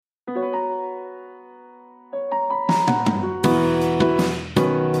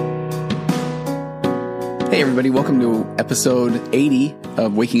Hey everybody, welcome to episode 80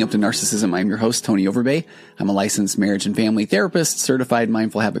 of Waking Up to Narcissism. I'm your host, Tony Overbay. I'm a licensed marriage and family therapist, certified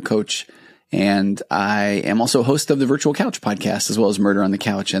mindful habit coach, and I am also host of the Virtual Couch podcast, as well as Murder on the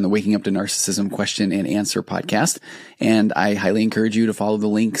Couch and the Waking Up to Narcissism question and answer podcast. And I highly encourage you to follow the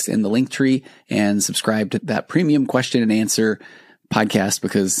links in the link tree and subscribe to that premium question and answer podcast,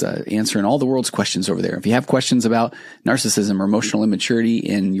 because answering all the world's questions over there. If you have questions about narcissism or emotional immaturity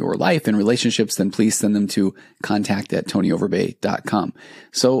in your life and relationships, then please send them to contact@tonyoverbay.com.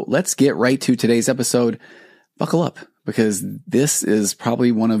 So let's get right to today's episode. Buckle up, because this is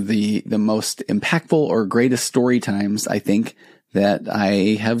probably one of the most impactful or greatest story times, I think, that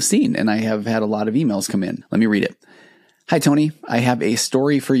I have seen. And I have had a lot of emails come in. Let me read it. Hi, Tony. I have a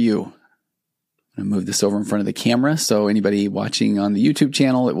story for you. I'm going to move this over in front of the camera, so anybody watching on the YouTube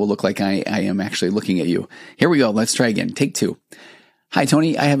channel, it will look like I am actually looking at you. Here we go. Let's try again. Take two. Hi,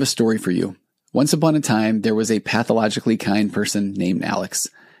 Tony. I have a story for you. Once upon a time, there was a pathologically kind person named Alex.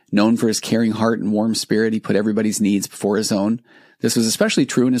 Known for his caring heart and warm spirit, he put everybody's needs before his own. This was especially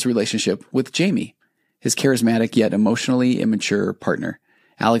true in his relationship with Jamie, his charismatic yet emotionally immature partner.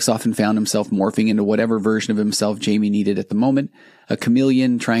 Alex often found himself morphing into whatever version of himself Jamie needed at the moment, a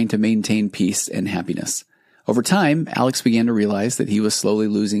chameleon trying to maintain peace and happiness. Over time, Alex began to realize that he was slowly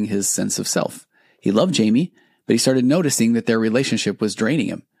losing his sense of self. He loved Jamie, but he started noticing that their relationship was draining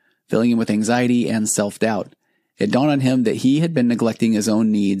him, filling him with anxiety and self-doubt. It dawned on him that he had been neglecting his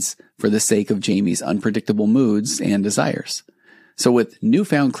own needs for the sake of Jamie's unpredictable moods and desires. So with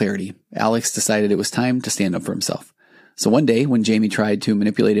newfound clarity, Alex decided it was time to stand up for himself. So one day, when Jamie tried to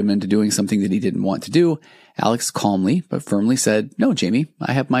manipulate him into doing something that he didn't want to do, Alex calmly but firmly said, "No, Jamie,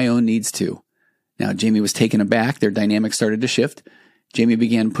 I have my own needs too." Now, Jamie was taken aback. Their dynamic started to shift. Jamie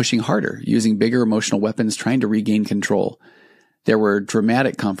began pushing harder, using bigger emotional weapons, trying to regain control. There were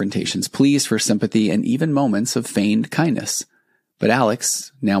dramatic confrontations, pleas for sympathy, and even moments of feigned kindness. But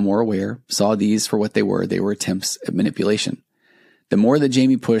Alex, now more aware, saw these for what they were. They were attempts at manipulation. The more that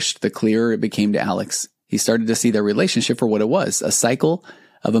Jamie pushed, the clearer it became to Alex. He started to see their relationship for what it was, a cycle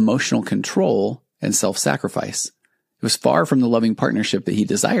of emotional control and self-sacrifice. It was far from the loving partnership that he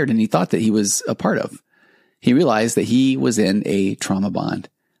desired and he thought that he was a part of. He realized that he was in a trauma bond,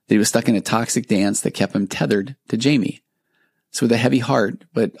 that he was stuck in a toxic dance that kept him tethered to Jamie. So with a heavy heart,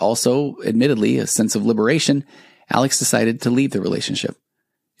 but also, admittedly, a sense of liberation, Alex decided to leave the relationship.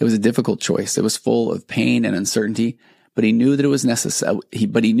 It was a difficult choice. It was full of pain and uncertainty, but he knew that it was necessary.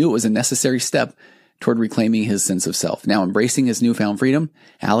 But he knew it was a necessary step toward reclaiming his sense of self. Now, embracing his newfound freedom,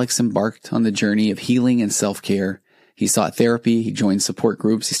 Alex embarked on the journey of healing and self-care. He sought therapy. He joined support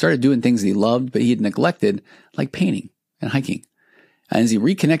groups. He started doing things that he loved, but he had neglected, like painting and hiking. And as he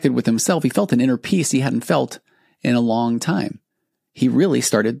reconnected with himself, he felt an inner peace he hadn't felt in a long time. He really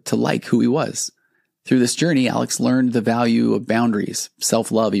started to like who he was. Through this journey, Alex learned the value of boundaries,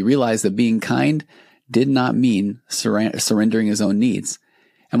 self-love. He realized that being kind did not mean surrendering his own needs.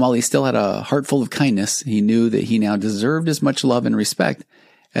 And while he still had a heart full of kindness, he knew that he now deserved as much love and respect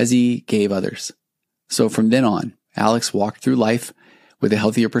as he gave others. So from then on, Alex walked through life with a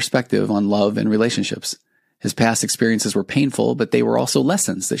healthier perspective on love and relationships. His past experiences were painful, but they were also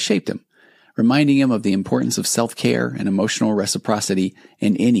lessons that shaped him, reminding him of the importance of self-care and emotional reciprocity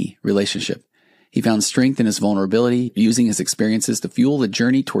in any relationship. He found strength in his vulnerability, using his experiences to fuel the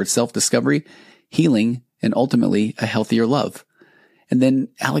journey towards self-discovery, healing, and ultimately a healthier love. And then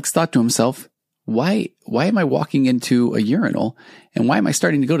Alex thought to himself, why am I walking into a urinal and why am I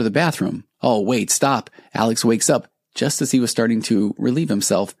starting to go to the bathroom? Oh, wait, stop. Alex wakes up just as he was starting to relieve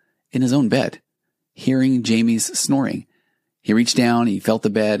himself in his own bed, hearing Jamie's snoring. He reached down, he felt the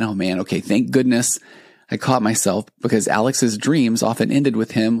bed. Oh man, okay, thank goodness I caught myself, because Alex's dreams often ended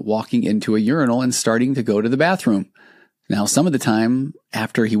with him walking into a urinal and starting to go to the bathroom. Now, some of the time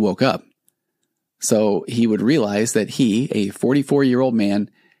after he woke up. So he would realize that he, a 44-year-old man,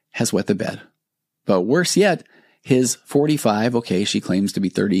 has wet the bed. But worse yet, his 45, she claims to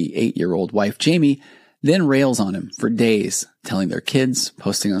be 38-year-old wife, Jamie, then rails on him for days, telling their kids,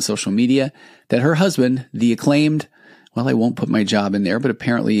 posting on social media, that her husband, the acclaimed, well, I won't put my job in there, but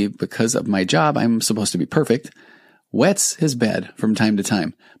apparently because of my job, I'm supposed to be perfect, wets his bed from time to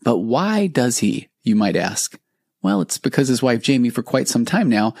time. But why does he, you might ask? Well, it's because his wife, Jamie, for quite some time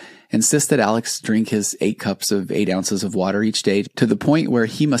now, insists that Alex drink his 8 cups of 8 ounces of water each day, to the point where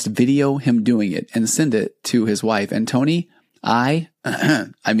he must video him doing it and send it to his wife. And Tony, Alex,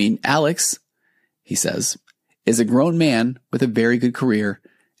 he says, is a grown man with a very good career,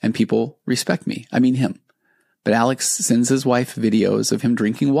 and people respect me. Him. But Alex sends his wife videos of him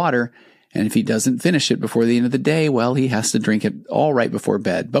drinking water, and if he doesn't finish it before the end of the day, well, he has to drink it all right before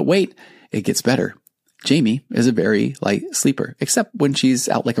bed. But wait, it gets better. Jamie is a very light sleeper, except when she's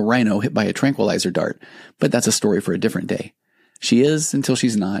out like a rhino hit by a tranquilizer dart. But that's a story for a different day. She is until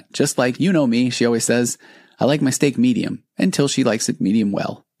she's not. Just like, you know me, she always says, I like my steak medium, until she likes it medium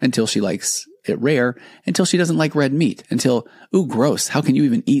well, until she likes it rare, until she doesn't like red meat, until, ooh, gross, how can you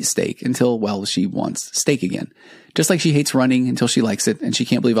even eat steak? Until, well, she wants steak again. Just like she hates running until she likes it, and she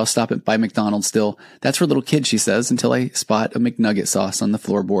can't believe I'll stop at by McDonald's still. That's for little kids, she says, until I spot a McNugget sauce on the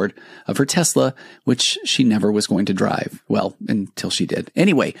floorboard of her Tesla, which she never was going to drive. Well, until she did.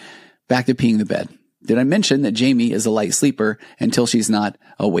 Anyway, back to peeing the bed. Did I mention that Jamie is a light sleeper until she's not?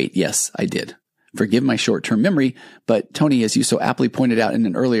 Oh, wait, yes, I did. Forgive my short-term memory, but Tony, as you so aptly pointed out in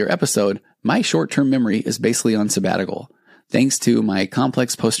an earlier episode, my short-term memory is basically on sabbatical. Thanks to my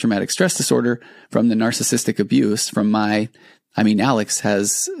complex post-traumatic stress disorder from the narcissistic abuse from Alex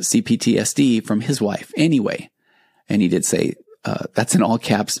has CPTSD from his wife anyway. And he did say, that's in all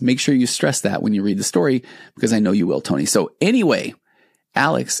caps. Make sure you stress that when you read the story, because I know you will, Tony. So anyway,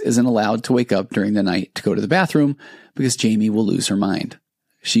 Alex isn't allowed to wake up during the night to go to the bathroom because Jamie will lose her mind.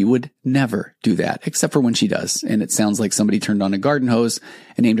 She would never do that, except for when she does. And it sounds like somebody turned on a garden hose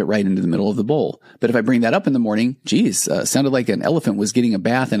and aimed it right into the middle of the bowl. But if I bring that up in the morning, sounded like an elephant was getting a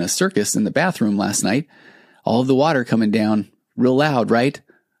bath in a circus in the bathroom last night. All of the water coming down real loud, right?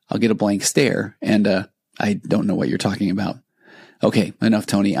 I'll get a blank stare. And I don't know what you're talking about. Okay, enough,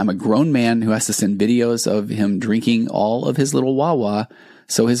 Tony. I'm a grown man who has to send videos of him drinking all of his little Wawa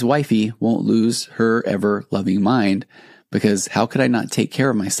so his wifey won't lose her ever-loving mind. Because how could I not take care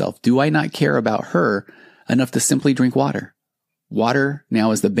of myself? Do I not care about her enough to simply drink water? Water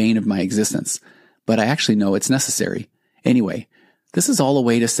now is the bane of my existence, but I actually know it's necessary. Anyway, this is all a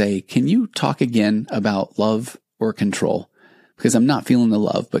way to say, can you talk again about love or control? Because I'm not feeling the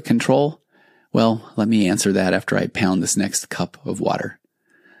love, but control? Well, let me answer that after I pound this next cup of water.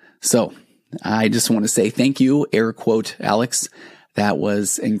 So I just want to say thank you, air quote, Alex. That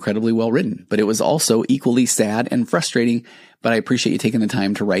was incredibly well written, but it was also equally sad and frustrating. But I appreciate you taking the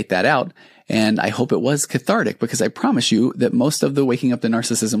time to write that out. And I hope it was cathartic, because I promise you that most of the Waking Up to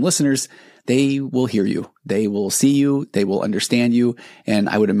Narcissism listeners, they will hear you. They will see you. They will understand you. And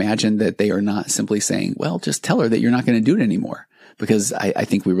I would imagine that they are not simply saying, well, just tell her that you're not going to do it anymore, because I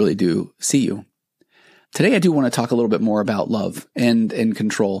think we really do see you. Today, I do want to talk a little bit more about love and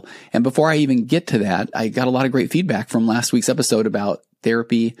control. And before I even get to that, I got a lot of great feedback from last week's episode about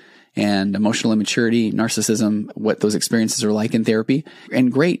therapy and emotional immaturity, narcissism, what those experiences are like in therapy,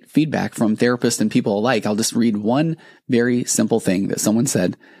 and great feedback from therapists and people alike. I'll just read one very simple thing that someone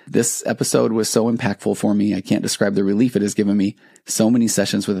said. This episode was so impactful for me. I can't describe the relief it has given me. So many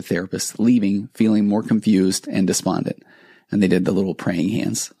sessions with a therapist, leaving feeling more confused and despondent. And they did the little praying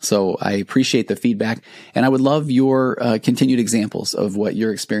hands. So I appreciate the feedback. And I would love your continued examples of what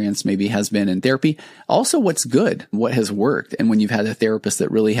your experience maybe has been in therapy. Also, what's good, what has worked, and when you've had a therapist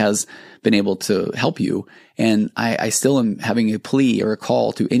that really has been able to help you. And I still am having a plea or a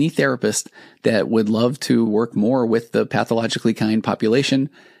call to any therapist that would love to work more with the pathologically kind population.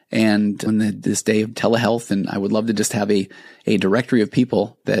 And on this day of telehealth, and I would love to just have a directory of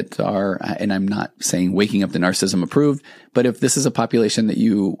people that are, and I'm not saying Waking Up to Narcissism approved, but if this is a population that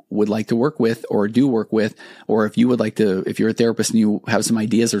you would like to work with or do work with, or if you would like to, if you're a therapist and you have some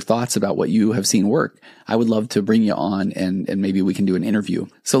ideas or thoughts about what you have seen work, I would love to bring you on and maybe we can do an interview.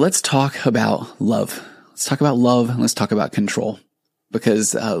 So let's talk about love. Let's talk about love and let's talk about control.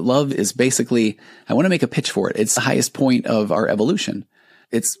 Because love is basically, I want to make a pitch for it. It's the highest point of our evolution.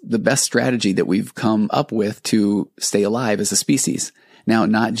 It's the best strategy that we've come up with to stay alive as a species. Now,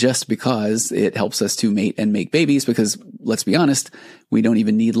 not just because it helps us to mate and make babies, because let's be honest, we don't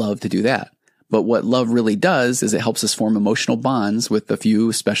even need love to do that. But what love really does is it helps us form emotional bonds with a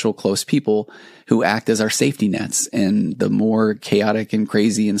few special close people who act as our safety nets. And the more chaotic and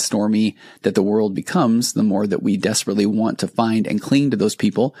crazy and stormy that the world becomes, the more that we desperately want to find and cling to those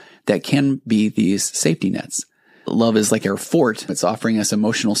people that can be these safety nets. Love is like our fort. It's offering us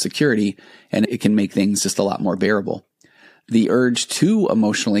emotional security, and it can make things just a lot more bearable. The urge to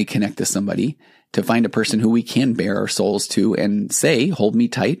emotionally connect to somebody, to find a person who we can bare our souls to and say, hold me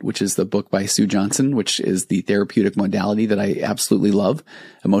tight, which is the book by Sue Johnson, which is the therapeutic modality that I absolutely love,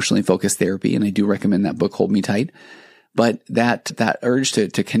 emotionally focused therapy. And I do recommend that book, Hold Me Tight. But that urge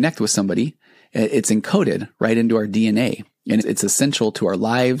to connect with somebody, it's encoded right into our DNA. And it's essential to our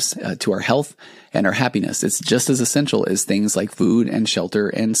lives, to our health, and our happiness. It's just as essential as things like food and shelter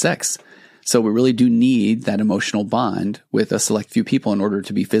and sex. So we really do need that emotional bond with a select few people in order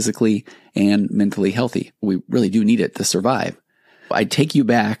to be physically and mentally healthy. We really do need it to survive. I take you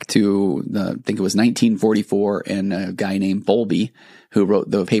back to I think it was 1944, and a guy named Bowlby, who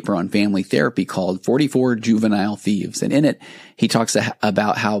wrote the paper on family therapy called 44 Juvenile Thieves. And in it, he talks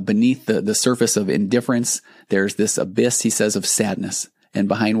about how beneath the surface of indifference, there's this abyss, he says, of sadness. And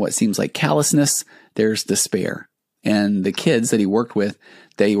behind what seems like callousness, there's despair. And the kids that he worked with,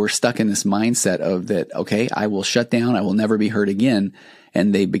 they were stuck in this mindset of that, okay, I will shut down, I will never be hurt again.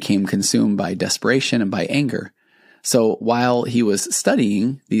 And they became consumed by desperation and by anger. So while he was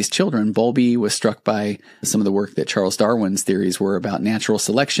studying these children, Bowlby was struck by some of the work that Charles Darwin's theories were about natural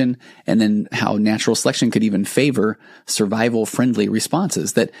selection, and then how natural selection could even favor survival-friendly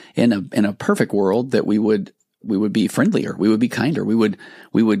responses. That in a perfect world, that we would be friendlier, we would be kinder, we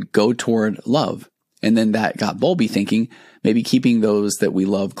would go toward love. And then that got Bowlby thinking, maybe keeping those that we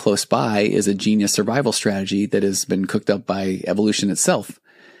love close by is a genius survival strategy that has been cooked up by evolution itself.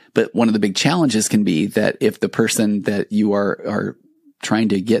 But one of the big challenges can be that if the person that you are trying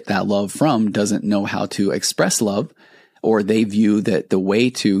to get that love from doesn't know how to express love, or they view that the way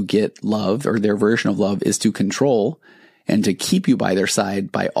to get love or their version of love is to control and to keep you by their side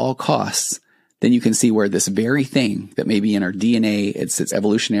by all costs, then you can see where this very thing that may be in our DNA, it's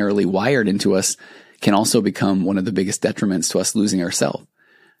evolutionarily wired into us, can also become one of the biggest detriments to us losing ourselves.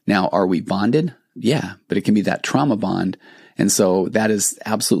 Now, are we bonded? Yeah, but it can be that trauma bond. And so that is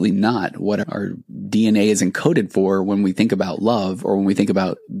absolutely not what our DNA is encoded for when we think about love, or when we think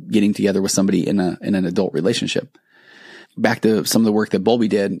about getting together with somebody in an adult relationship. Back to some of the work that Bowlby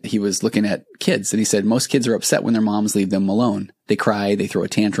did, he was looking at kids, and he said most kids are upset when their moms leave them alone. They cry, they throw a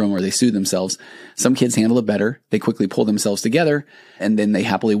tantrum, or they soothe themselves. Some kids handle it better. They quickly pull themselves together, and then they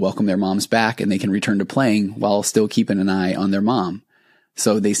happily welcome their moms back, and they can return to playing while still keeping an eye on their mom.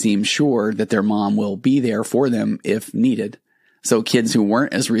 So they seem sure that their mom will be there for them if needed. So kids who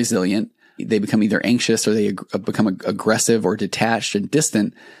weren't as resilient, they become either anxious or they become aggressive or detached and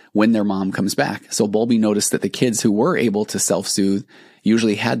distant when their mom comes back. So Bowlby noticed that the kids who were able to self-soothe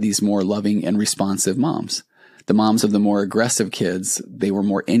usually had these more loving and responsive moms. The moms of the more aggressive kids, they were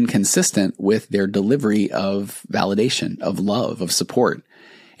more inconsistent with their delivery of validation, of love, of support.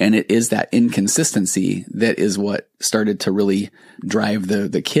 And it is that inconsistency that is what started to really drive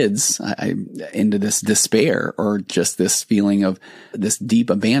the kids into this despair, or just this feeling of this deep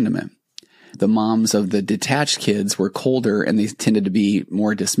abandonment. The moms of the detached kids were colder, and they tended to be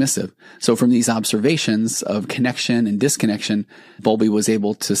more dismissive. So from these observations of connection and disconnection, Bowlby was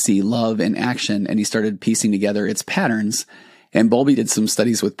able to see love in action, and he started piecing together its patterns. And Bowlby did some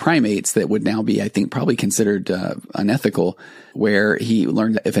studies with primates that would now be, I think, probably considered unethical, where he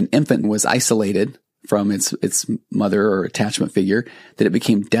learned that if an infant was isolated from its mother or attachment figure, that it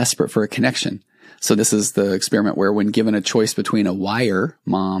became desperate for a connection. So this is the experiment where, when given a choice between a wire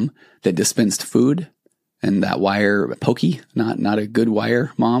mom that dispensed food, and that wire pokey, not a good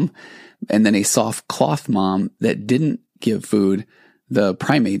wire mom, and then a soft cloth mom that didn't give food, the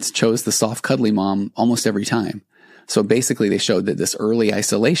primates chose the soft cuddly mom almost every time. So basically they showed that this early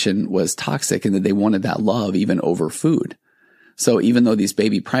isolation was toxic, and that they wanted that love even over food. So even though these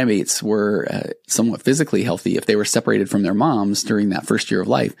baby primates were somewhat physically healthy, if they were separated from their moms during that first year of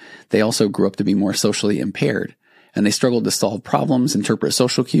life, they also grew up to be more socially impaired. And they struggled to solve problems, interpret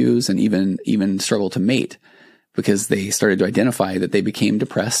social cues, and even struggled to mate, because they started to identify that they became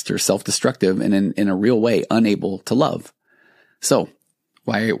depressed or self-destructive and in a real way unable to love. So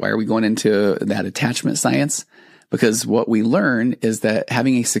why are we going into that attachment science? Because what we learn is that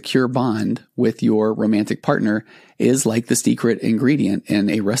having a secure bond with your romantic partner is like the secret ingredient in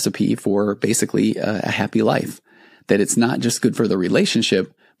a recipe for basically a happy life. That it's not just good for the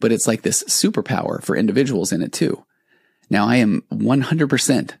relationship, but it's like this superpower for individuals in it too. Now, I am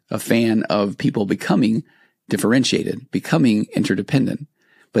 100% a fan of people becoming differentiated, becoming interdependent.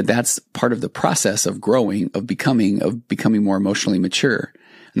 But that's part of the process of growing, of becoming more emotionally mature.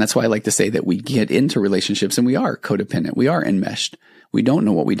 And that's why I like to say that we get into relationships and we are codependent. We are enmeshed. We don't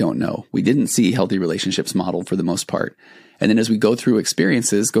know what we don't know. We didn't see healthy relationships modeled for the most part. And then as we go through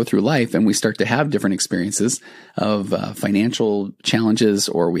experiences, go through life, and we start to have different experiences of financial challenges,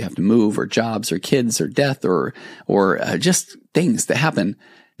 or we have to move, or jobs, or kids, or death, or just things that happen.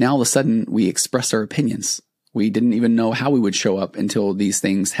 Now all of a sudden we express our opinions. We didn't even know how we would show up until these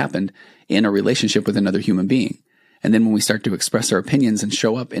things happened in a relationship with another human being. And then when we start to express our opinions and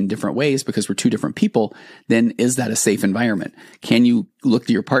show up in different ways because we're two different people, then is that a safe environment? Can you look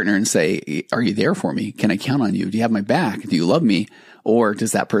to your partner and say, are you there for me? Can I count on you? Do you have my back? Do you love me? Or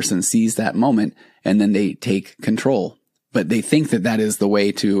does that person seize that moment and then they take control? But they think that that is the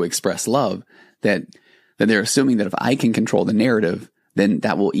way to express love, that they're assuming that if I can control the narrative, then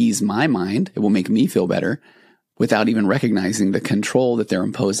that will ease my mind. It will make me feel better. without even recognizing the control that they're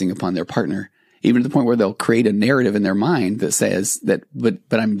imposing upon their partner, even to the point where they'll create a narrative in their mind that says that, but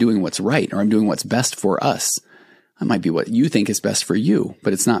I'm doing what's right, or I'm doing what's best for us. That might be what you think is best for you,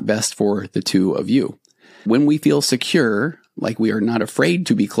 but it's not best for the two of you. When we feel secure, like we are not afraid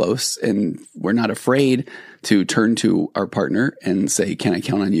to be close and we're not afraid to turn to our partner and say, can I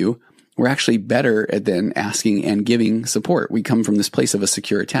count on you? We're actually better at then asking and giving support. We come from this place of a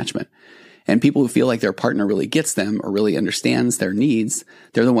secure attachment. And people who feel like their partner really gets them or really understands their needs,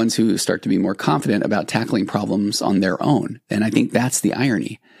 they're the ones who start to be more confident about tackling problems on their own. And I think that's the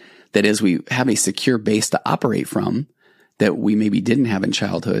irony. That as we have a secure base to operate from that we maybe didn't have in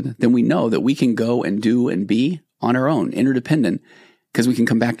childhood, then we know that we can go and do and be on our own, interdependent, because we can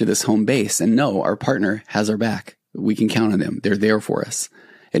come back to this home base and know our partner has our back. We can count on them. They're there for us.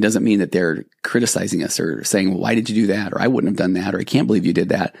 It doesn't mean that they're criticizing us or saying, well, why did you do that? Or I wouldn't have done that. Or I can't believe you did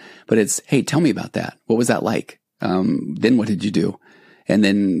that. But it's, hey, tell me about that. What was that like? Then what did you do? And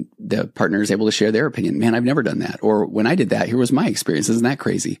then the partner is able to share their opinion. Man, I've never done that. Or when I did that, here was my experience. Isn't that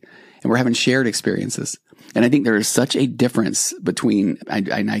crazy? And we're having shared experiences. And I think there is such a difference between,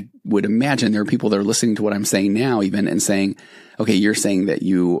 I would imagine there are people that are listening to what I'm saying now even and saying, okay, you're saying that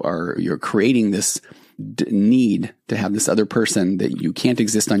you're creating this need to have this other person that you can't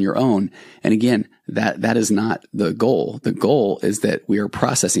exist on your own. And again, that is not the goal. The goal is that we are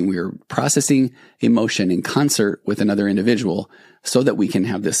processing emotion in concert with another individual so that we can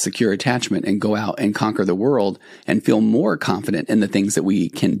have this secure attachment and go out and conquer the world and feel more confident in the things that we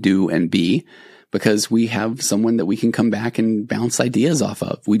can do and be, because we have someone that we can come back and bounce ideas off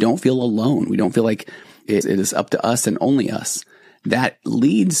of. We don't feel alone. We don't feel like it is up to us and only us. That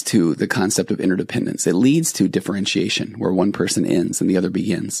leads to the concept of interdependence. It leads to differentiation where one person ends and the other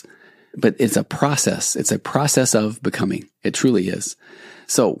begins. But it's a process. It's a process of becoming. It truly is.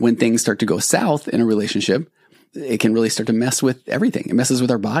 So when things start to go south in a relationship, it can really start to mess with everything. It messes with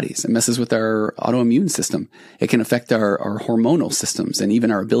our bodies. It messes with our autoimmune system. It can affect our hormonal systems and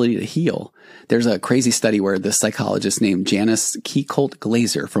even our ability to heal. There's a crazy study where this psychologist named Janice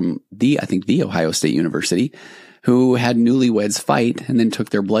Keikolt-Glaser from the Ohio State University, who had newlyweds fight and then took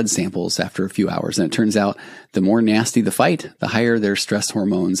their blood samples after a few hours. And it turns out the more nasty the fight, the higher their stress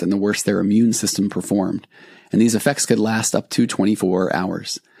hormones and the worse their immune system performed. And these effects could last up to 24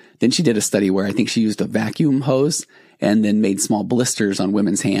 hours. Then she did a study where I think she used a vacuum hose and then made small blisters on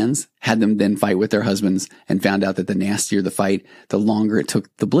women's hands, had them then fight with their husbands, and found out that the nastier the fight, the longer it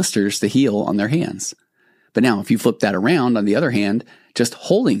took the blisters to heal on their hands. But now if you flip that around, on the other hand, just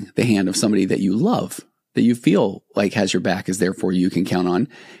holding the hand of somebody that you love, that you feel like has your back, is there for you, can count on,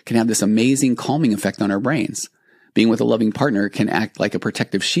 can have this amazing calming effect on our brains. Being with a loving partner can act like a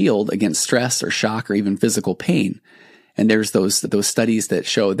protective shield against stress or shock or even physical pain. And there's those studies that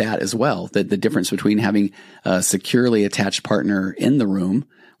show that as well, that the difference between having a securely attached partner in the room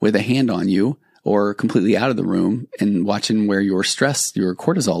with a hand on you or completely out of the room and watching where your stress, your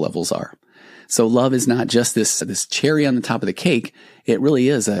cortisol levels are. So love is not just this cherry on the top of the cake. It really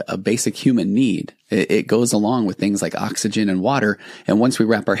is a basic human need. It goes along with things like oxygen and water. And once we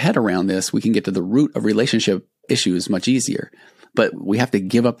wrap our head around this, we can get to the root of relationship issues much easier. But we have to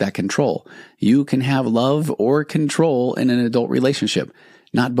give up that control. You can have love or control in an adult relationship,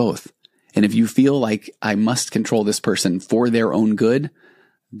 not both. And if you feel like I must control this person for their own good,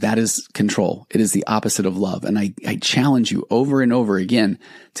 that is control. It is the opposite of love. And I challenge you over and over again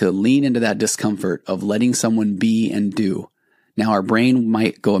to lean into that discomfort of letting someone be and do. Now, our brain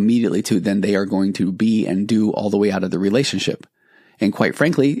might go immediately to then they are going to be and do all the way out of the relationship. And quite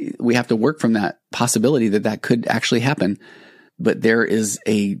frankly, we have to work from that possibility that could actually happen. But there is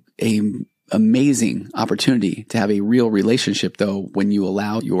a amazing opportunity to have a real relationship, though, when you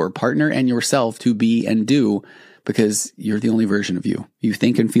allow your partner and yourself to be and do, because you're the only version of you. You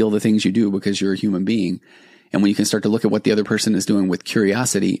think and feel the things you do because you're a human being. And when you can start to look at what the other person is doing with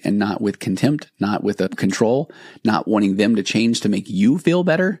curiosity and not with contempt, not with a control, not wanting them to change to make you feel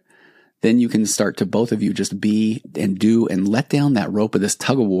better, then you can start to both of you just be and do and let down that rope of this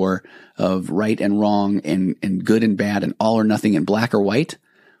tug of war of right and wrong and good and bad and all or nothing and black or white.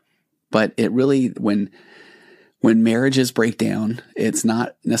 But it really, when marriages break down, it's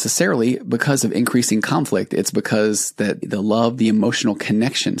not necessarily because of increasing conflict. It's because that the love, the emotional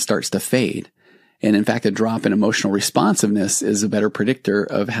connection starts to fade. And in fact, a drop in emotional responsiveness is a better predictor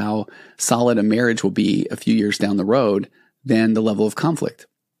of how solid a marriage will be a few years down the road than the level of conflict.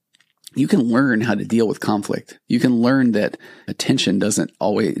 You can learn how to deal with conflict. You can learn that attention doesn't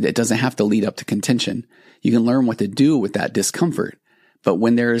have to lead up to contention. You can learn what to do with that discomfort. But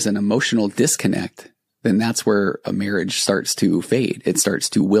when there is an emotional disconnect, then that's where a marriage starts to fade. It starts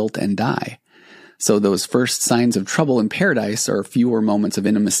to wilt and die. So those first signs of trouble in paradise are fewer moments of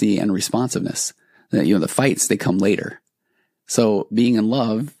intimacy and responsiveness. The fights, they come later. So being in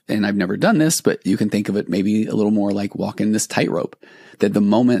love, and I've never done this, but you can think of it maybe a little more like walking this tightrope, that the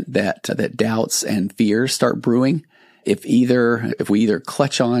moment that doubts and fears start brewing, if we either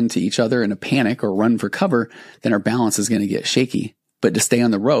clutch on to each other in a panic or run for cover, then our balance is going to get shaky. But to stay on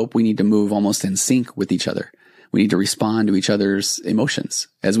the rope, we need to move almost in sync with each other. We need to respond to each other's emotions.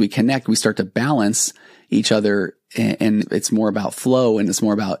 As we connect, we start to balance each other, and it's more about flow and it's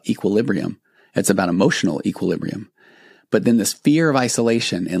more about equilibrium. It's about emotional equilibrium. But then this fear of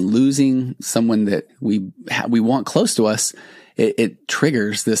isolation and losing someone that we want close to us, it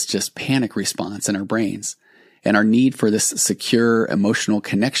triggers this just panic response in our brains. And our need for this secure emotional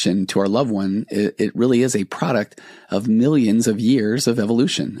connection to our loved one, it really is a product of millions of years of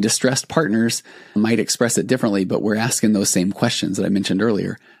evolution. Distressed partners might express it differently, but we're asking those same questions that I mentioned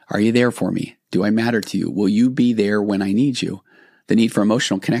earlier. Are you there for me? Do I matter to you? Will you be there when I need you? The need for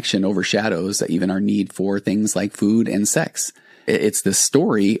emotional connection overshadows even our need for things like food and sex. It's the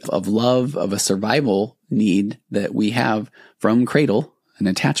story of love, of a survival need that we have from cradle, an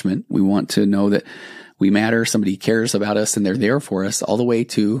attachment. We want to know that we matter, somebody cares about us, and they're there for us all the way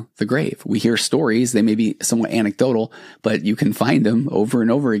to the grave. We hear stories, they may be somewhat anecdotal, but you can find them over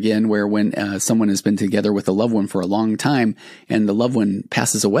and over again where when someone has been together with a loved one for a long time and the loved one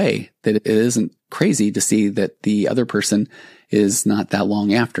passes away, that it isn't crazy to see that the other person is not that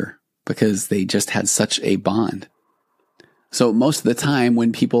long after because they just had such a bond. So most of the time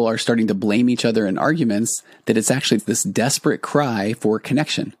when people are starting to blame each other in arguments, that it's actually this desperate cry for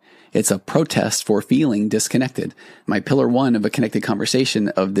connection. It's a protest for feeling disconnected. My pillar one of a connected conversation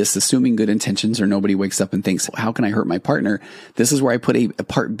of this assuming good intentions or nobody wakes up and thinks, how can I hurt my partner? This is where I put a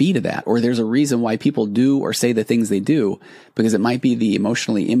part B to that, or there's a reason why people do or say the things they do, because it might be the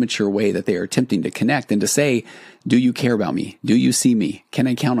emotionally immature way that they are attempting to connect and to say, do you care about me? Do you see me? Can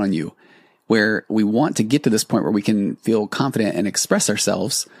I count on you? Where we want to get to this point where we can feel confident and express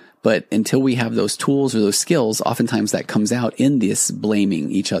ourselves. But until we have those tools or those skills, oftentimes that comes out in this blaming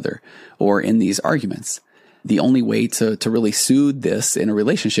each other or in these arguments. The only way to really soothe this in a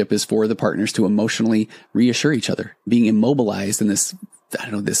relationship is for the partners to emotionally reassure each other. Being immobilized in this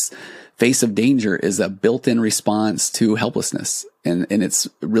face of danger is a built-in response to helplessness. And it's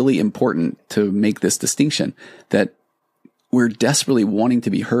really important to make this distinction that we're desperately wanting to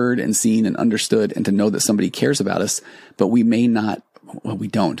be heard and seen and understood and to know that somebody cares about us, but we may not. Well, we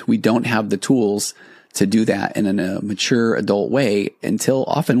don't have the tools to do that in a mature adult way until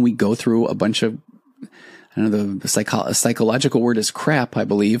often we go through a bunch of, the psychological word is crap, I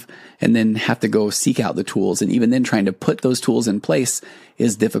believe, and then have to go seek out the tools. And even then trying to put those tools in place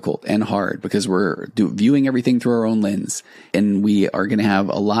is difficult and hard because we're viewing everything through our own lens. And we are going to have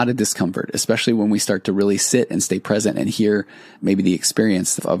a lot of discomfort, especially when we start to really sit and stay present and hear maybe the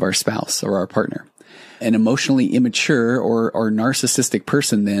experience of our spouse or our partner. An emotionally immature or narcissistic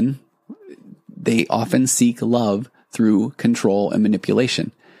person, then, they often seek love through control and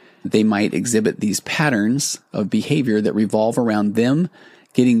manipulation. They might exhibit these patterns of behavior that revolve around them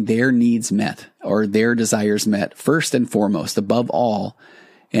getting their needs met or their desires met first and foremost, above all.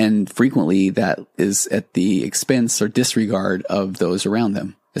 And frequently that is at the expense or disregard of those around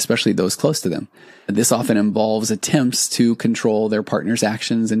them, especially those close to them. This often involves attempts to control their partner's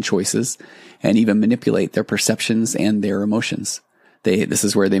actions and choices and even manipulate their perceptions and their emotions. This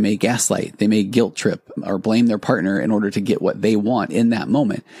is where they may gaslight, they may guilt trip or blame their partner in order to get what they want in that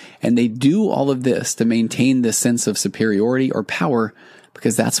moment. And they do all of this to maintain this sense of superiority or power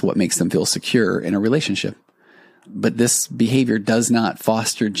because that's what makes them feel secure in a relationship. But this behavior does not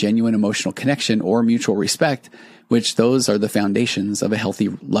foster genuine emotional connection or mutual respect, which those are the foundations of a healthy,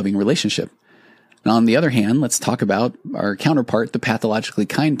 loving relationship. Now, on the other hand, let's talk about our counterpart, the pathologically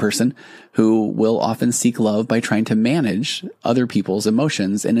kind person who will often seek love by trying to manage other people's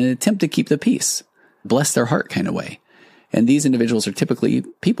emotions in an attempt to keep the peace, bless their heart kind of way. And these individuals are typically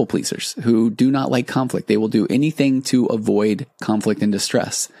people pleasers who do not like conflict. They will do anything to avoid conflict and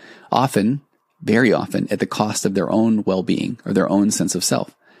distress, often, very often, at the cost of their own well-being or their own sense of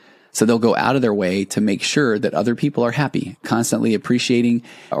self. So they'll go out of their way to make sure that other people are happy, constantly appreciating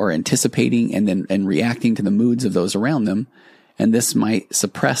or anticipating and reacting to the moods of those around them. And this might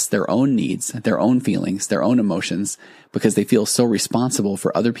suppress their own needs, their own feelings, their own emotions, because they feel so responsible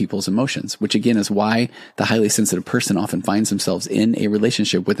for other people's emotions, which again is why the highly sensitive person often finds themselves in a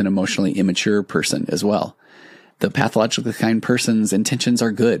relationship with an emotionally immature person as well. The pathologically kind person's intentions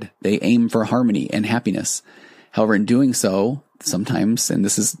are good. They aim for harmony and happiness. However, in doing so, sometimes, and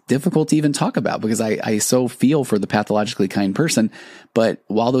this is difficult to even talk about because I so feel for the pathologically kind person, but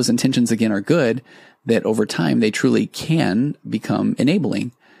while those intentions again are good, that over time they truly can become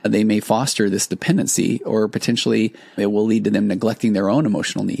enabling. They may foster this dependency, or potentially it will lead to them neglecting their own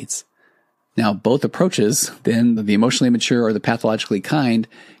emotional needs. Now, both approaches, then the emotionally immature or the pathologically kind,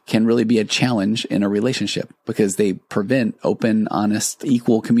 can really be a challenge in a relationship because they prevent open, honest,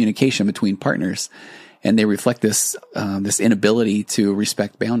 equal communication between partners. And they reflect this inability to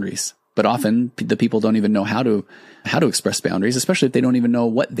respect boundaries. But often the people don't even know how to express boundaries, especially if they don't even know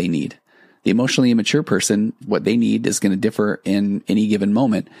what they need. The emotionally immature person, what they need is going to differ in any given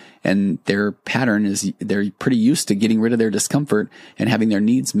moment. And their pattern is they're pretty used to getting rid of their discomfort and having their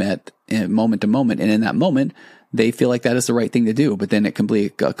needs met moment to moment. And in that moment, they feel like that is the right thing to do. But then it can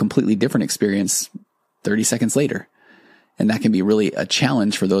be a completely different experience 30 seconds later. And that can be really a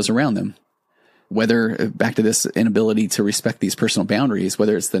challenge for those around them. Whether, back to this inability to respect these personal boundaries,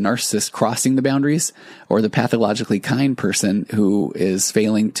 whether it's the narcissist crossing the boundaries or the pathologically kind person who is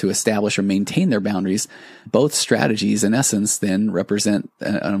failing to establish or maintain their boundaries, both strategies in essence then represent,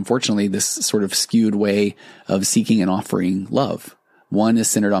 unfortunately, this sort of skewed way of seeking and offering love. One is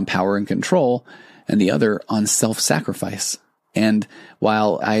centered on power and control, and the other on self-sacrifice. And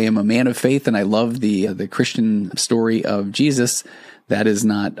while I am a man of faith and I love the Christian story of Jesus, that is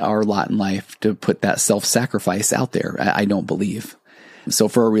not our lot in life to put that self-sacrifice out there. I don't believe. So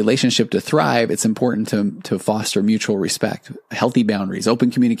for a relationship to thrive, it's important to foster mutual respect, healthy boundaries,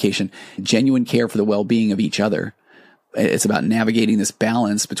 open communication, genuine care for the well-being of each other. It's about navigating this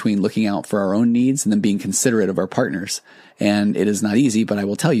balance between looking out for our own needs and then being considerate of our partners. And it is not easy, but I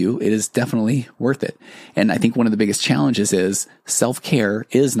will tell you, it is definitely worth it. And I think one of the biggest challenges is self-care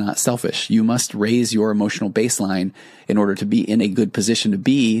is not selfish. You must raise your emotional baseline in order to be in a good position to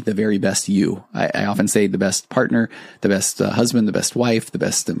be the very best you. I often say the best partner, the best husband, the best wife, the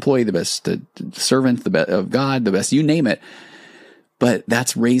best employee, the best servant, the best of God, the best, you name it. But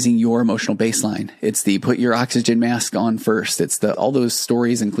that's raising your emotional baseline. It's the put your oxygen mask on first. It's all those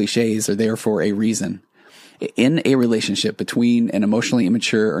stories and cliches are there for a reason. In a relationship between an emotionally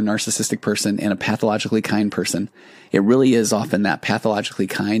immature or narcissistic person and a pathologically kind person, it really is often that pathologically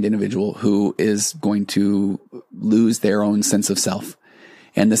kind individual who is going to lose their own sense of self.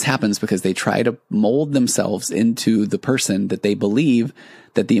 And this happens because they try to mold themselves into the person that they believe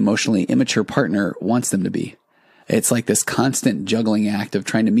that the emotionally immature partner wants them to be. It's like this constant juggling act of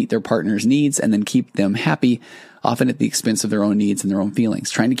trying to meet their partner's needs and then keep them happy, often at the expense of their own needs and their own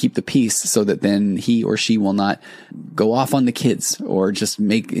feelings, trying to keep the peace so that then he or she will not go off on the kids or just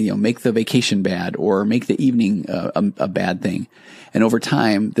make the vacation bad or make the evening a bad thing. And over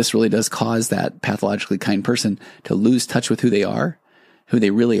time, this really does cause that pathologically kind person to lose touch with who they are, who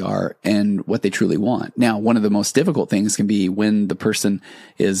they really are, and what they truly want. Now, one of the most difficult things can be when the person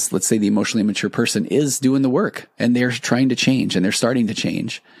is, let's say the emotionally immature person is doing the work and they're trying to change and they're starting to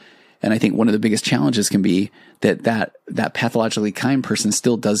change. And I think one of the biggest challenges can be that pathologically kind person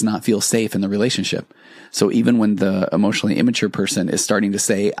still does not feel safe in the relationship. So even when the emotionally immature person is starting to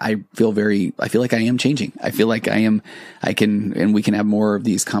say, I feel like I am changing. I feel like and we can have more of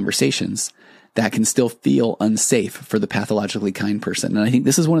these conversations, that can still feel unsafe for the pathologically kind person. And I think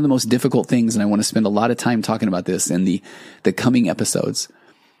this is one of the most difficult things. And I want to spend a lot of time talking about this in the coming episodes,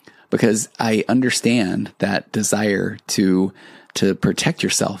 because I understand that desire to protect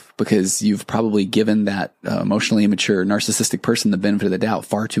yourself, because you've probably given that emotionally immature narcissistic person the benefit of the doubt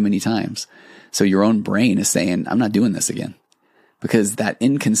far too many times. So your own brain is saying, I'm not doing this again, because that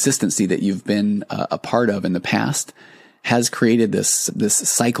inconsistency that you've been a part of in the past has created this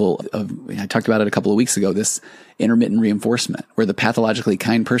cycle of, I talked about it a couple of weeks ago, this intermittent reinforcement where the pathologically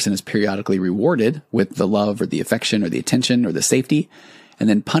kind person is periodically rewarded with the love or the affection or the attention or the safety, and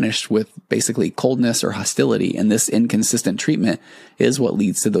then punished with basically coldness or hostility. And this inconsistent treatment is what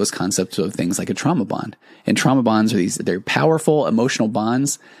leads to those concepts of things like a trauma bond. And trauma bonds are they're powerful emotional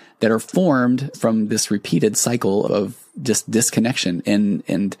bonds that are formed from this repeated cycle of just disconnection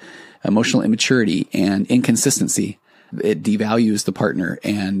and emotional immaturity and inconsistency. It devalues the partner,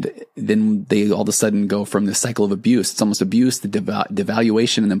 and then they all of a sudden go from this cycle of abuse. It's almost abuse, the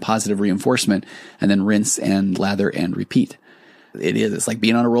devaluation, and then positive reinforcement, and then rinse and lather and repeat. It's like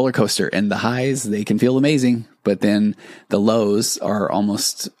being on a roller coaster, and the highs, they can feel amazing, but then the lows are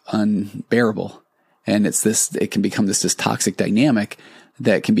almost unbearable. And it can become this toxic dynamic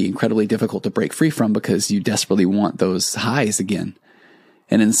that can be incredibly difficult to break free from, because you desperately want those highs again.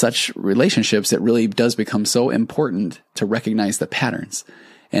 And in such relationships, it really does become so important to recognize the patterns.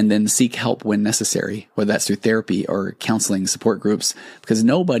 and then seek help when necessary, whether that's through therapy or counseling, support groups, because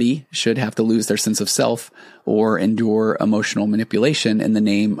nobody should have to lose their sense of self or endure emotional manipulation in the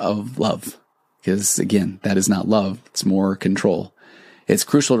name of love. Because again, that is not love. It's more control. It's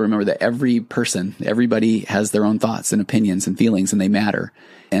crucial to remember that everybody has their own thoughts and opinions and feelings, and they matter.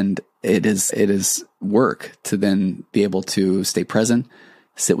 And it is work to then be able to stay present,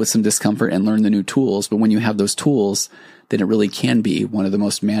 sit with some discomfort, and learn the new tools. But when you have those tools, then it really can be one of the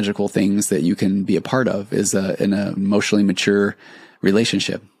most magical things that you can be a part of is an emotionally mature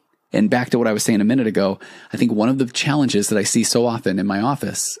relationship. And back to what I was saying a minute ago, I think one of the challenges that I see so often in my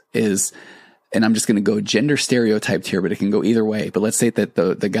office is, and I'm just going to go gender stereotyped here, but it can go either way. But let's say that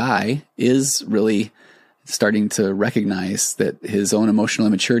the guy is really starting to recognize that his own emotional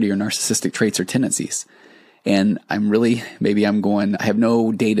immaturity or narcissistic traits or tendencies. And I have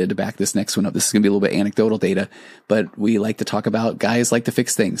no data to back this next one up. This is going to be a little bit anecdotal data, but we like to talk about guys like to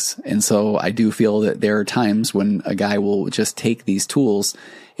fix things. And so I do feel that there are times when a guy will just take these tools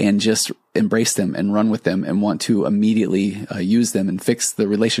and just embrace them and run with them and want to immediately use them and fix the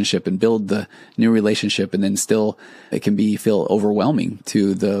relationship and build the new relationship. And then still it can feel overwhelming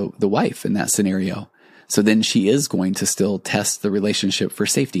to the wife in that scenario. So then she is going to still test the relationship for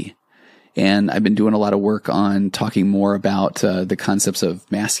safety. And I've been doing a lot of work on talking more about the concepts of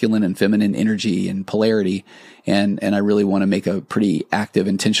masculine and feminine energy and polarity. And I really want to make a pretty active,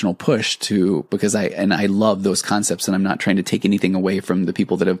 intentional push because I love those concepts, and I'm not trying to take anything away from the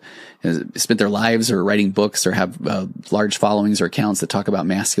people that have spent their lives or writing books or have large followings or accounts that talk about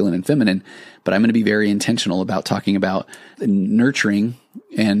masculine and feminine. But I'm going to be very intentional about talking about nurturing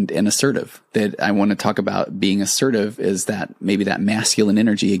and assertive. That I want to talk about being assertive is that maybe that masculine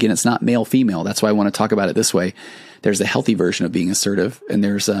energy. Again, it's not male, female. That's why I want to talk about it this way. There's a healthy version of being assertive, and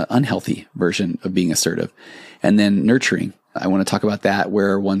there's an unhealthy version of being assertive. And then nurturing. I want to talk about that,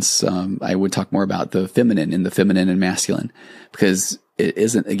 where once I would talk more about the feminine and masculine, because it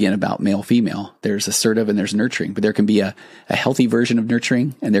isn't, again, about male, female. There's assertive and there's nurturing, but there can be a healthy version of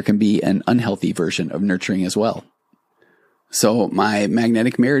nurturing, and there can be an unhealthy version of nurturing as well. So my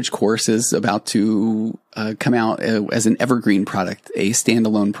magnetic marriage course is about to come out as an evergreen product, a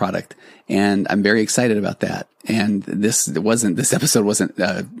standalone product. And I'm very excited about that. And this episode wasn't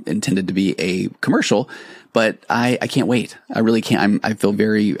intended to be a commercial, but I can't wait. I really can't. I feel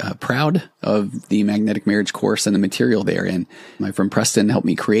very proud of the magnetic marriage course and the material there. And my friend Preston helped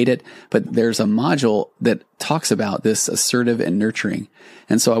me create it. But there's a module that talks about this assertive and nurturing.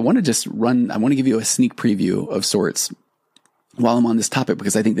 And so I want to give you a sneak preview of sorts while I'm on this topic,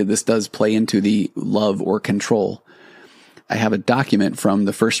 because I think that this does play into the love or control. I have a document from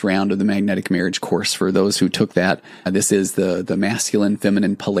the first round of the magnetic marriage course for those who took that. This is the masculine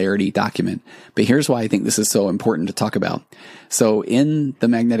feminine polarity document. But here's why I think this is so important to talk about. So in the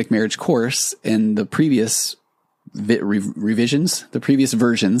magnetic marriage course, in the previous revisions, the previous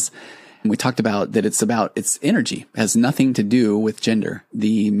versions, we talked about that it's energy. It has nothing to do with gender.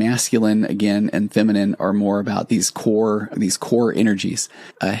 The masculine, again, and feminine are more about these core energies.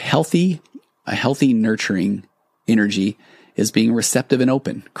 A healthy nurturing energy is being receptive and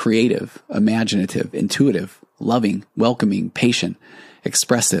open, creative, imaginative, intuitive, loving, welcoming, patient,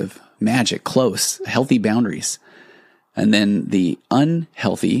 expressive, magic, close, healthy boundaries. And then the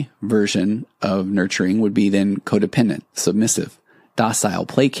unhealthy version of nurturing would be then codependent, submissive, docile,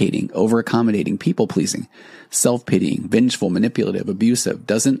 placating, over-accommodating, people-pleasing, self-pitying, vengeful, manipulative, abusive,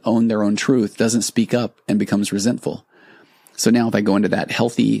 doesn't own their own truth, doesn't speak up, and becomes resentful. So now if I go into that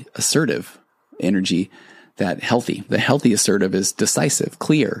healthy, assertive energy, the healthy assertive is decisive,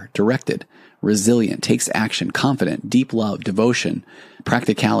 clear, directed, resilient, takes action, confident, deep love, devotion,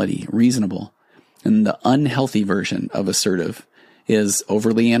 practicality, reasonable. And the unhealthy version of assertive is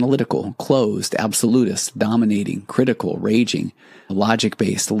overly analytical, closed, absolutist, dominating, critical, raging,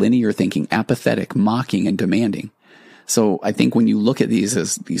 logic-based, linear thinking, apathetic, mocking, and demanding. So I think when you look at these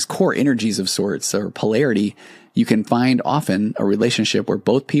as these core energies of sorts or polarity, you can find often a relationship where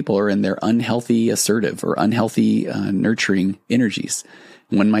both people are in their unhealthy assertive or unhealthy nurturing energies.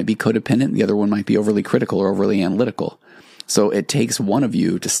 One might be codependent, the other one might be overly critical or overly analytical. So it takes one of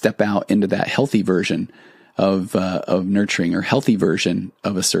you to step out into that healthy version of nurturing or healthy version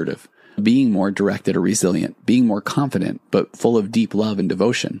of assertive, being more directed or resilient, being more confident, but full of deep love and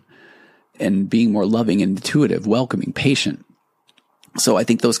devotion, and being more loving and intuitive, welcoming, patient. So I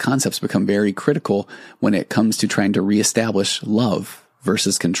think those concepts become very critical when it comes to trying to reestablish love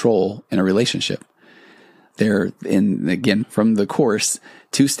versus control in a relationship. They're again, from the course,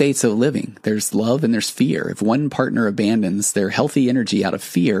 two states of living. There's love and there's fear. If one partner abandons their healthy energy out of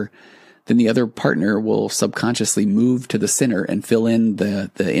fear, then the other partner will subconsciously move to the center and fill in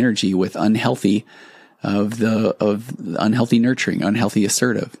the energy with unhealthy nurturing, unhealthy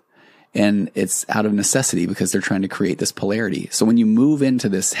assertive. And it's out of necessity because they're trying to create this polarity. So when you move into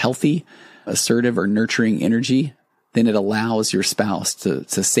this healthy, assertive or nurturing energy, then it allows your spouse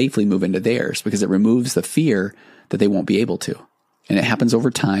to safely move into theirs because it removes the fear that they won't be able to. And it happens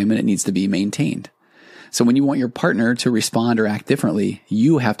over time and it needs to be maintained. So when you want your partner to respond or act differently,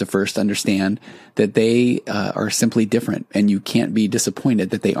 you have to first understand that they are simply different and you can't be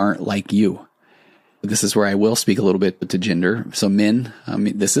disappointed that they aren't like you. This is where I will speak a little bit to gender. So men,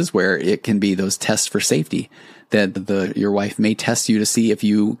 this is where it can be those tests for safety that your wife may test you to see if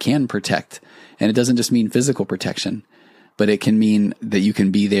you can protect. And it doesn't just mean physical protection, but it can mean that you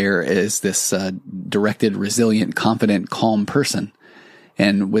can be there as this directed, resilient, confident, calm person.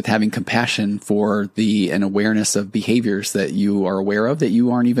 And with having compassion for an awareness of behaviors that you are aware of that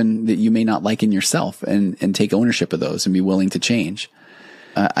you may not like in yourself and take ownership of those and be willing to change.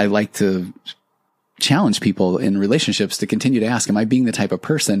 I like to challenge people in relationships to continue to ask, am I being the type of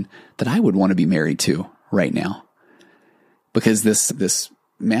person that I would want to be married to right now? Because this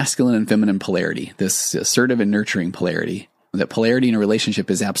masculine and feminine polarity, this assertive and nurturing polarity, that polarity in a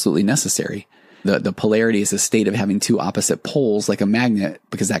relationship is absolutely necessary. The polarity is a state of having two opposite poles like a magnet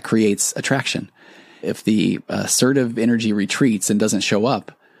because that creates attraction. If the assertive energy retreats and doesn't show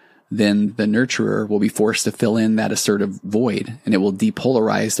up, then the nurturer will be forced to fill in that assertive void and it will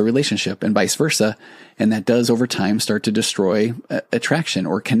depolarize the relationship and vice versa. And that does over time start to destroy attraction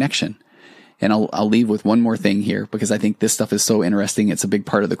or connection. And I'll leave with one more thing here because I think this stuff is so interesting. It's a big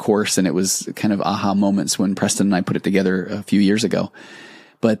part of the course and it was kind of aha moments when Preston and I put it together a few years ago.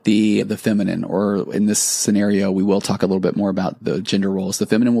 But the feminine, or in this scenario, we will talk a little bit more about the gender roles. The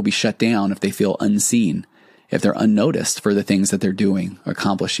feminine will be shut down if they feel unseen, if they're unnoticed for the things that they're doing,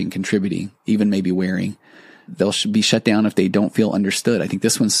 accomplishing, contributing, even maybe wearing. They'll be shut down if they don't feel understood. I think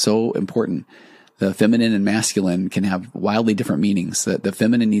this one's so important. The feminine and masculine can have wildly different meanings. That the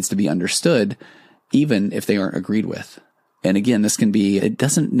feminine needs to be understood, even if they aren't agreed with. And again, it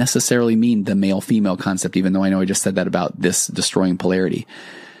doesn't necessarily mean the male-female concept, even though I know I just said that about this destroying polarity.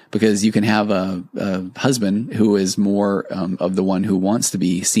 Because you can have a husband who is more of the one who wants to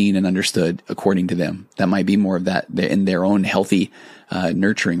be seen and understood according to them. That might be more of that in their own healthy,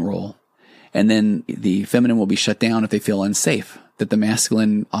 nurturing role. And then the feminine will be shut down if they feel unsafe. That the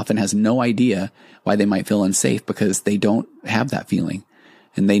masculine often has no idea why they might feel unsafe because they don't have that feeling.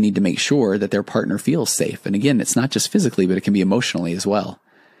 And they need to make sure that their partner feels safe. And again, it's not just physically, but it can be emotionally as well.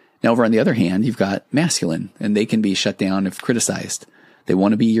 Now, over on the other hand, you've got masculine, and they can be shut down if criticized. They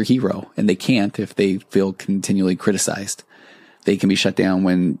want to be your hero, and they can't if they feel continually criticized. They can be shut down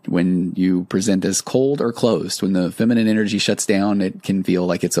when you present as cold or closed. When the feminine energy shuts down, it can feel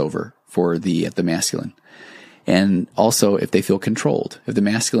like it's over for the masculine. And also, if they feel controlled, if the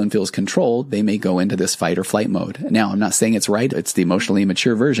masculine feels controlled, they may go into this fight or flight mode. Now, I'm not saying it's right. It's the emotionally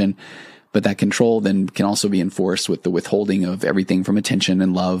immature version, but that control then can also be enforced with the withholding of everything from attention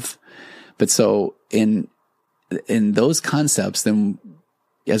and love. But so in those concepts, then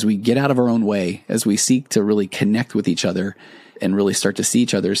as we get out of our own way, as we seek to really connect with each other and really start to see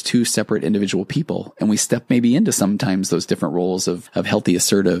each other as two separate individual people, and we step maybe into sometimes those different roles of healthy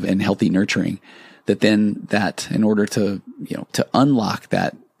assertive and healthy nurturing, that in order to unlock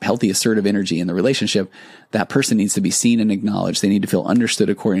that healthy assertive energy in the relationship, that person needs to be seen and acknowledged. They need to feel understood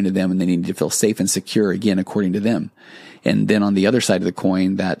according to them, and they need to feel safe and secure again according to them. And then on the other side of the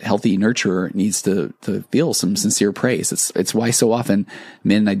coin, that healthy nurturer needs to feel some sincere praise. It's why so often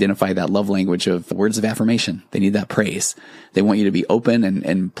men identify that love language of words of affirmation. They need that praise. They want you to be open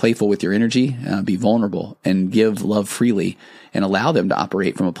and playful with your energy, be vulnerable and give love freely and allow them to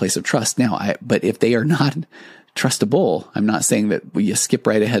operate from a place of trust. Now, but if they are not trustable, I'm not saying that we skip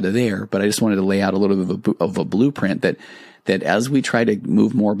right ahead of there, but I just wanted to lay out a little bit of a blueprint that as we try to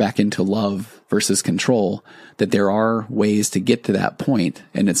move more back into love versus control, that there are ways to get to that point.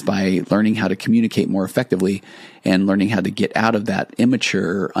 And it's by learning how to communicate more effectively and learning how to get out of that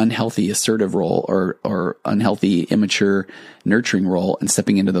immature, unhealthy assertive role or unhealthy, immature nurturing role and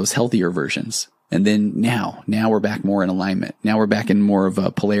stepping into those healthier versions. And then now we're back more in alignment. Now we're back in more of a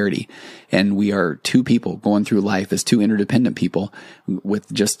polarity. And we are two people going through life as two interdependent people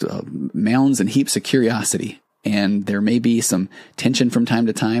with just mounds and heaps of curiosity. And there may be some tension from time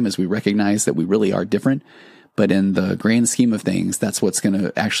to time as we recognize that we really are different. But in the grand scheme of things, that's what's going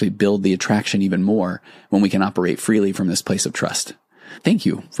to actually build the attraction even more when we can operate freely from this place of trust. Thank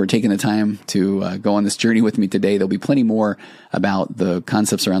you for taking the time to go on this journey with me today. There'll be plenty more about the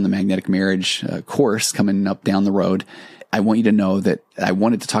concepts around the magnetic marriage course coming up down the road. I want you to know that I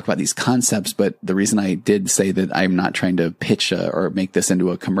wanted to talk about these concepts, but the reason I did say that I'm not trying to pitch or make this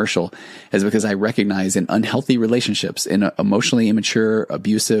into a commercial is because I recognize in unhealthy relationships, in emotionally immature,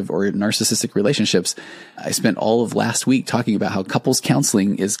 abusive, or narcissistic relationships, I spent all of last week talking about how couples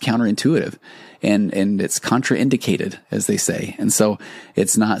counseling is counterintuitive and it's contraindicated, as they say. And so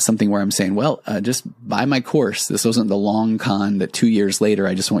it's not something where I'm saying, well, just buy my course. This wasn't the long con that 2 years later,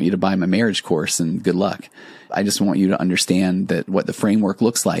 I just want you to buy my marriage course and good luck. I just want you to understand that what the framework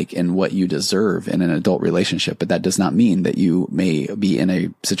looks like and what you deserve in an adult relationship. But that does not mean that you may be in a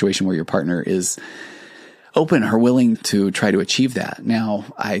situation where your partner is open or willing to try to achieve that. Now,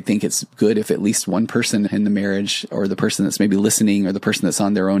 I think it's good if at least one person in the marriage, or the person that's maybe listening, or the person that's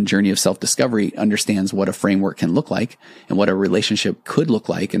on their own journey of self-discovery, understands what a framework can look like and what a relationship could look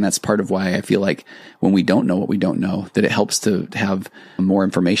like. And that's part of why I feel like when we don't know what we don't know, that it helps to have more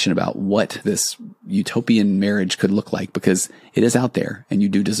information about what this utopian marriage could look like, because it is out there and you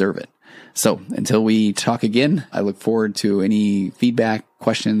do deserve it. So until we talk again, I look forward to any feedback,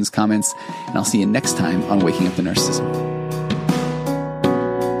 questions, comments, and I'll see you next time on Waking Up to Narcissism.